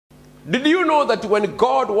Did you know that when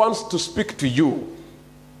God wants to speak to you,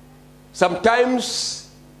 sometimes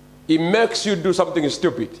He makes you do something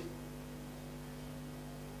stupid,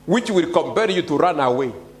 which will compel you to run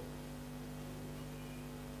away?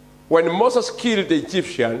 When Moses killed the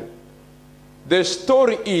Egyptian, the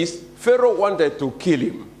story is Pharaoh wanted to kill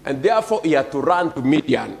him, and therefore he had to run to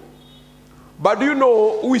Midian. But do you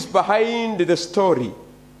know who is behind the story?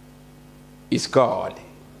 It's God.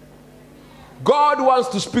 God wants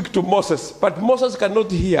to speak to Moses, but Moses cannot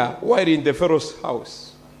hear while in the Pharaoh's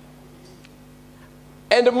house.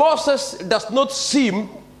 And Moses does not seem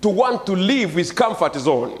to want to leave his comfort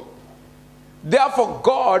zone. Therefore,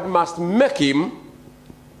 God must make him.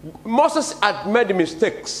 Moses had made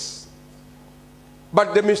mistakes,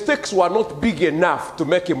 but the mistakes were not big enough to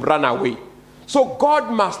make him run away. So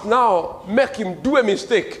God must now make him do a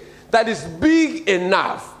mistake that is big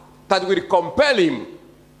enough that will compel him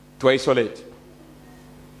to isolate.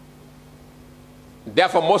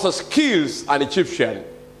 Therefore, Moses kills an Egyptian.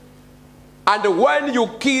 And when you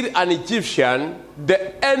kill an Egyptian,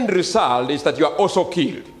 the end result is that you are also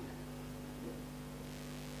killed.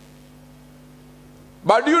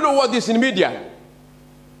 But do you know what is in Midian?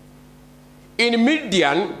 In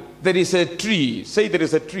Midian, there is a tree. Say there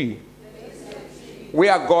is a tree. There is a tree.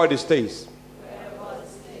 Where God stays. Where God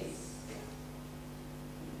stays.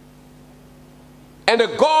 And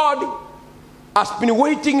God has been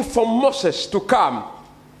waiting for Moses to come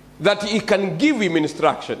that he can give him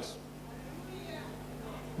instructions.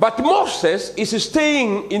 But Moses is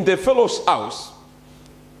staying in the Pharaoh's house.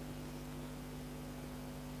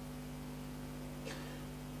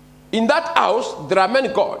 In that house, there are many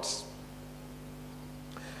gods.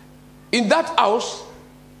 In that house,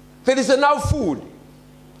 there is enough food.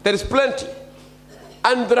 There is plenty.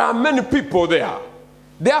 And there are many people there.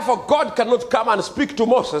 Therefore, God cannot come and speak to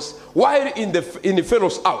Moses while in the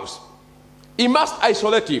Pharaoh's house. He must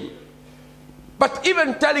isolate him. But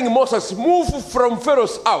even telling Moses, move from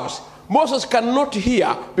Pharaoh's house, Moses cannot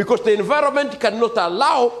hear because the environment cannot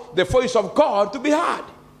allow the voice of God to be heard.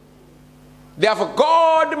 Therefore,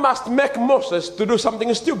 God must make Moses to do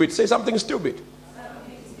something stupid. Say something stupid.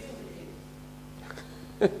 Something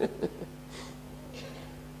stupid.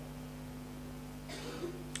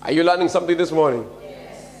 Are you learning something this morning?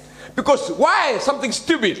 Yes. Because why something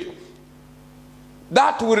stupid?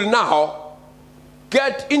 That will now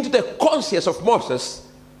get into the conscience of Moses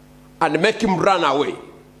and make him run away.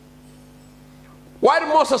 While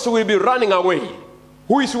Moses will be running away,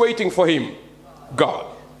 who is waiting for him? God.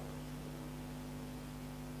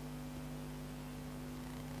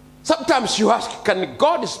 Sometimes you ask, can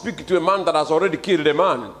God speak to a man that has already killed a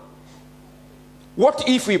man? What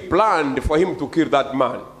if he planned for him to kill that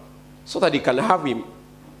man so that he can have him?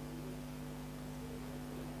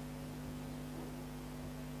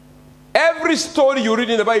 Every story you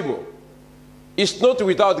read in the Bible is not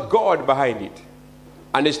without God behind it.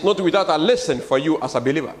 And it's not without a lesson for you as a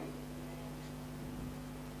believer.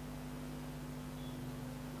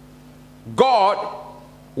 God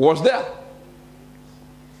was there.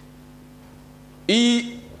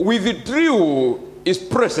 He withdrew his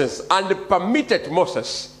presence and permitted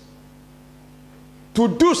Moses to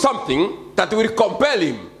do something that will compel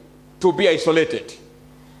him to be isolated.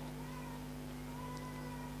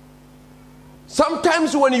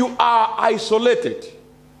 Sometimes when you are isolated,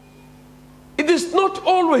 it is not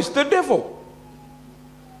always the devil.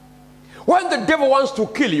 When the devil wants to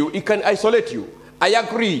kill you, he can isolate you. I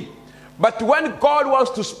agree. But when God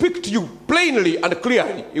wants to speak to you plainly and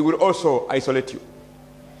clearly, he will also isolate you.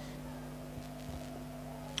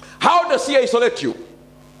 How does he isolate you?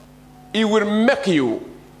 He will make you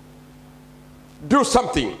do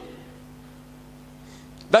something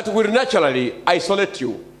that will naturally isolate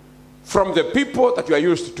you from the people that you are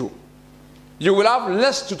used to. You will have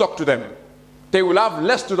less to talk to them. They will have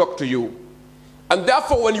less to talk to you. And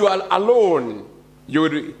therefore, when you are alone, you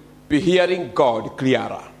will be hearing God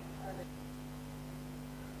clearer.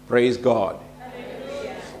 Praise God.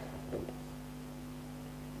 Hallelujah.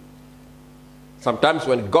 Sometimes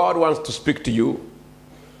when God wants to speak to you,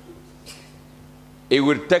 He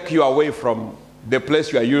will take you away from the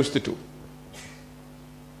place you are used to.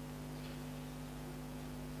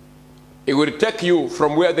 He will take you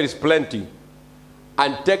from where there is plenty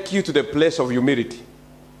and take you to the place of humility.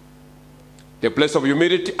 The place of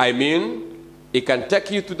humility, I mean, He can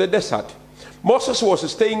take you to the desert. Moses was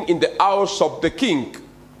staying in the house of the king.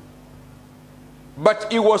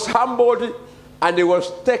 But he was humbled and he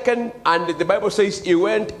was taken, and the Bible says he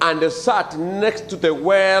went and sat next to the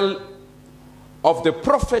well of the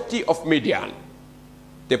prophet of Midian,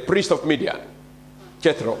 the priest of Midian,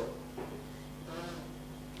 Jethro.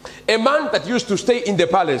 A man that used to stay in the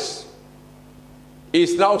palace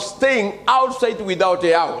is now staying outside without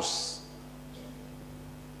a house,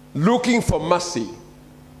 looking for mercy.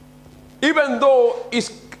 Even though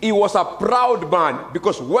he was a proud man,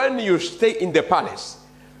 because when you stay in the palace,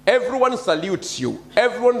 everyone salutes you,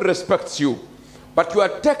 everyone respects you, but you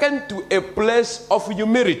are taken to a place of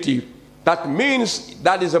humility. That means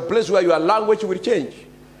that is a place where your language will change.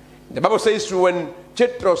 The Bible says when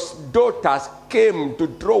Jethro's daughters came to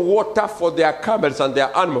draw water for their camels and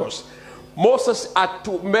their animals, Moses had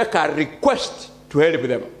to make a request to help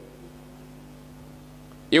them.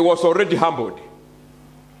 He was already humbled.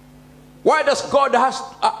 Why does God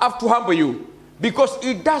have to humble you? Because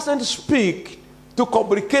he doesn't speak to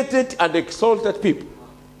complicated and exalted people.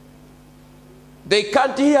 They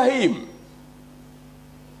can't hear him.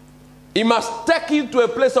 He must take you to a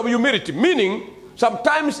place of humility, meaning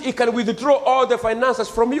sometimes he can withdraw all the finances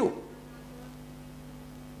from you.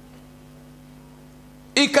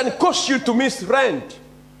 It can cause you to miss rent.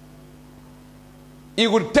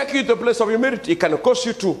 It will take you to a place of humility. It can cause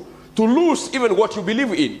you to lose even what you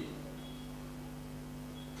believe in.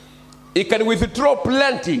 It can withdraw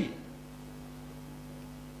plenty.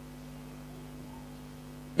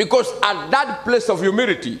 Because at that place of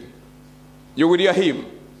humility, you will hear him.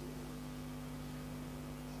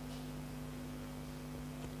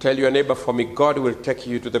 Tell your neighbor for me, God will take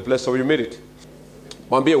you to the place of humility.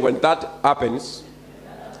 When that happens,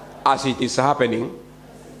 as it is happening,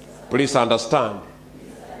 please understand.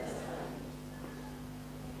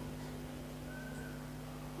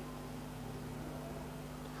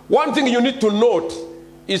 One thing you need to note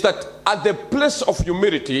is that at the place of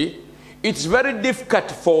humility, it's very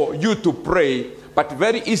difficult for you to pray, but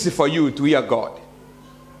very easy for you to hear God.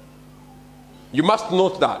 You must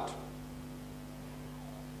note that.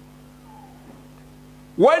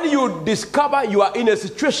 When you discover you are in a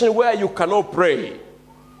situation where you cannot pray,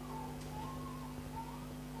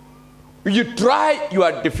 you try, you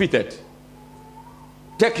are defeated.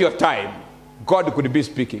 Take your time. God could be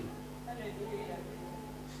speaking.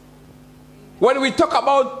 When we talk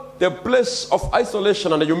about the place of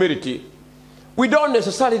isolation and humility, we don't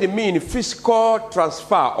necessarily mean physical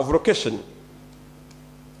transfer of location.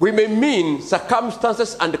 We may mean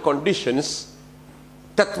circumstances and conditions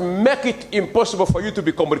that make it impossible for you to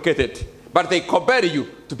be communicated, but they compel you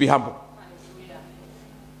to be humble.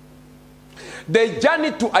 The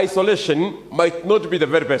journey to isolation might not be the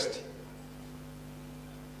very best,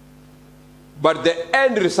 but the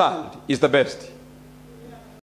end result is the best.